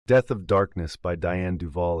Death of Darkness by Dianne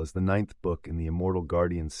Duvall is the ninth book in the Immortal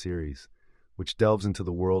Guardians series, which delves into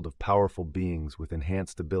the world of powerful beings with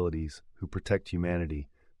enhanced abilities who protect humanity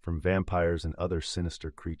from vampires and other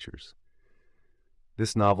sinister creatures.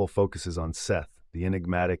 This novel focuses on Seth, the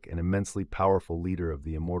enigmatic and immensely powerful leader of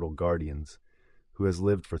the Immortal Guardians, who has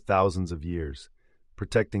lived for thousands of years,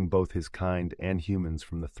 protecting both his kind and humans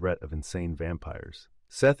from the threat of insane vampires.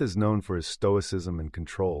 Seth is known for his stoicism and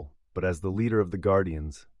control, but as the leader of the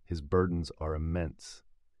Guardians, his burdens are immense.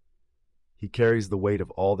 He carries the weight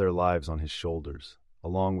of all their lives on his shoulders,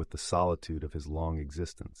 along with the solitude of his long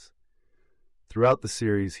existence. Throughout the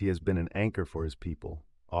series, he has been an anchor for his people,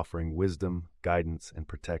 offering wisdom, guidance, and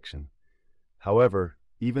protection. However,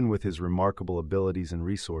 even with his remarkable abilities and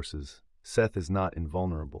resources, Seth is not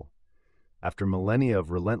invulnerable. After millennia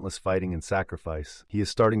of relentless fighting and sacrifice, he is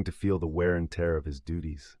starting to feel the wear and tear of his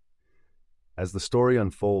duties. As the story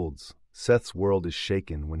unfolds, Seth's world is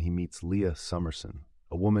shaken when he meets Leah Summerson,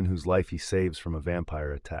 a woman whose life he saves from a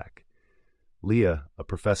vampire attack. Leah, a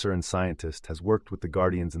professor and scientist, has worked with the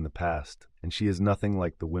Guardians in the past, and she is nothing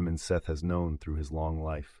like the women Seth has known through his long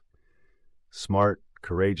life. Smart,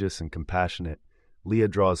 courageous, and compassionate, Leah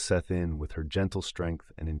draws Seth in with her gentle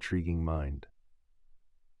strength and intriguing mind.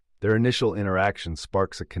 Their initial interaction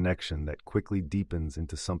sparks a connection that quickly deepens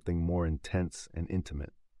into something more intense and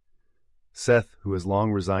intimate. Seth, who has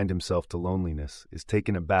long resigned himself to loneliness, is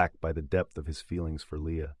taken aback by the depth of his feelings for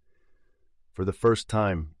Leah. For the first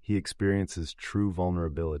time, he experiences true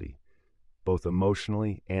vulnerability, both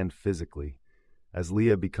emotionally and physically, as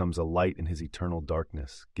Leah becomes a light in his eternal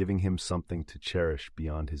darkness, giving him something to cherish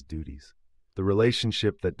beyond his duties. The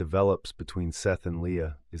relationship that develops between Seth and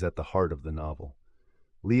Leah is at the heart of the novel.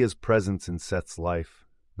 Leah's presence in Seth's life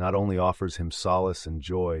not only offers him solace and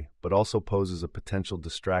joy, but also poses a potential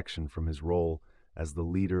distraction from his role as the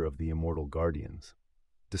leader of the Immortal Guardians.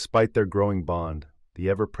 Despite their growing bond, the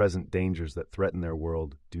ever-present dangers that threaten their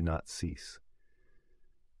world do not cease.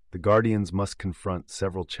 The Guardians must confront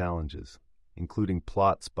several challenges, including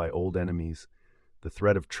plots by old enemies, the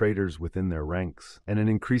threat of traitors within their ranks, and an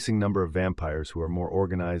increasing number of vampires who are more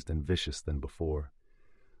organized and vicious than before.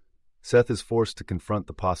 Seth is forced to confront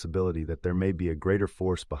the possibility that there may be a greater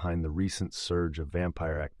force behind the recent surge of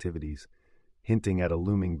vampire activities, hinting at a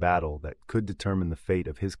looming battle that could determine the fate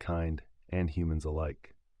of his kind and humans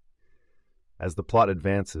alike. As the plot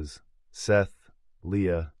advances, Seth,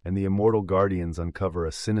 Leah, and the Immortal Guardians uncover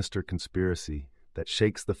a sinister conspiracy that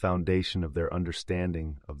shakes the foundation of their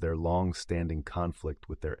understanding of their long-standing conflict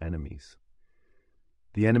with their enemies.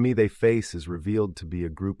 The enemy they face is revealed to be a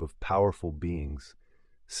group of powerful beings,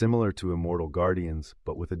 similar to Immortal Guardians,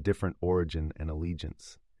 but with a different origin and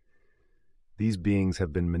allegiance. These beings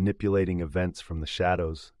have been manipulating events from the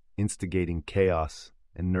shadows, instigating chaos,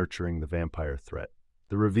 and nurturing the vampire threat.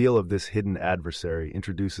 The reveal of this hidden adversary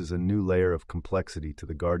introduces a new layer of complexity to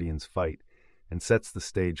the Guardians' fight and sets the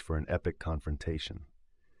stage for an epic confrontation.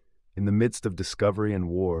 In the midst of discovery and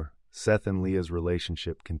war, Seth and Leah's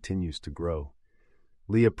relationship continues to grow.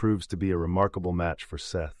 Leah proves to be a remarkable match for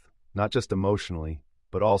Seth, not just emotionally,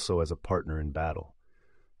 but also as a partner in battle.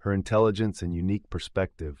 Her intelligence and unique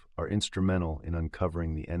perspective are instrumental in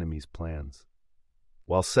uncovering the enemy's plans.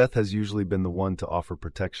 While Seth has usually been the one to offer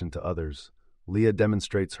protection to others, Leah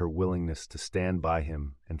demonstrates her willingness to stand by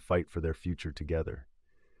him and fight for their future together.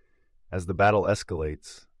 As the battle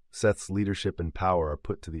escalates, Seth's leadership and power are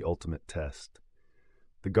put to the ultimate test.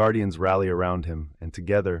 The Guardians rally around him, and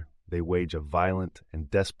together they wage a violent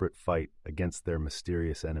and desperate fight against their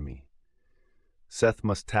mysterious enemy. Seth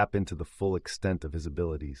must tap into the full extent of his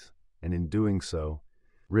abilities, and in doing so,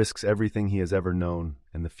 risks everything he has ever known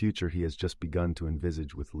and the future he has just begun to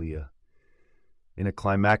envisage with Leah. In a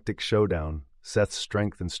climactic showdown, Seth's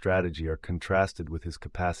strength and strategy are contrasted with his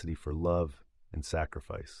capacity for love and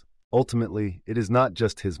sacrifice. Ultimately, it is not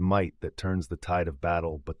just his might that turns the tide of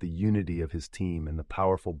battle, but the unity of his team and the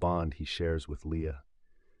powerful bond he shares with Leah.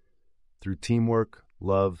 Through teamwork,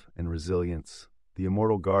 love, and resilience, the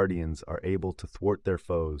Immortal Guardians are able to thwart their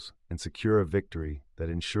foes and secure a victory that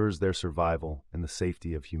ensures their survival and the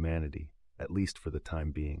safety of humanity, at least for the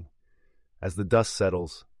time being. As the dust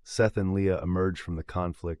settles, Seth and Leah emerge from the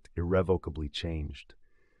conflict irrevocably changed.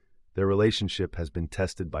 Their relationship has been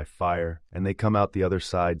tested by fire, and they come out the other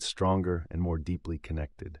side stronger and more deeply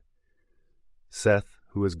connected. Seth,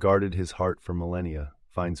 who has guarded his heart for millennia,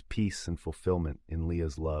 finds peace and fulfillment in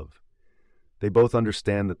Leah's love. They both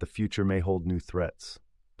understand that the future may hold new threats,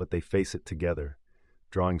 but they face it together,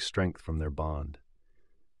 drawing strength from their bond.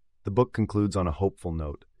 The book concludes on a hopeful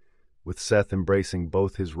note, with Seth embracing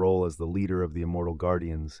both his role as the leader of the Immortal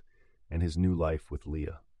Guardians and his new life with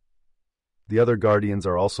Leah. The other Guardians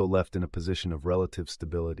are also left in a position of relative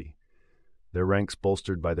stability, their ranks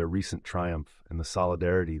bolstered by their recent triumph and the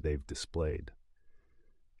solidarity they've displayed.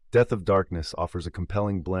 Death of Darkness offers a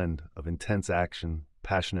compelling blend of intense action,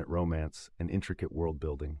 passionate romance, and intricate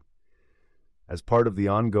world-building. As part of the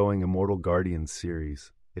ongoing Immortal Guardians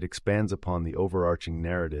series, it expands upon the overarching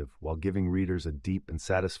narrative while giving readers a deep and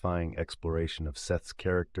satisfying exploration of Seth's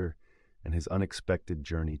character and his unexpected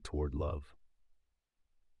journey toward love.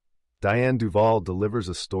 Dianne Duvall delivers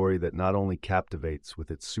a story that not only captivates with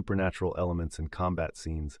its supernatural elements and combat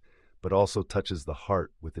scenes, but also touches the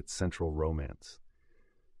heart with its central romance.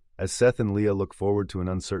 As Seth and Leah look forward to an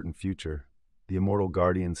uncertain future, the Immortal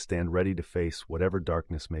Guardians stand ready to face whatever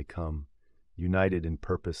darkness may come, united in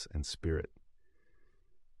purpose and spirit.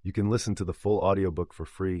 You can listen to the full audiobook for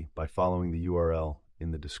free by following the URL in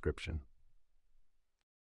the description.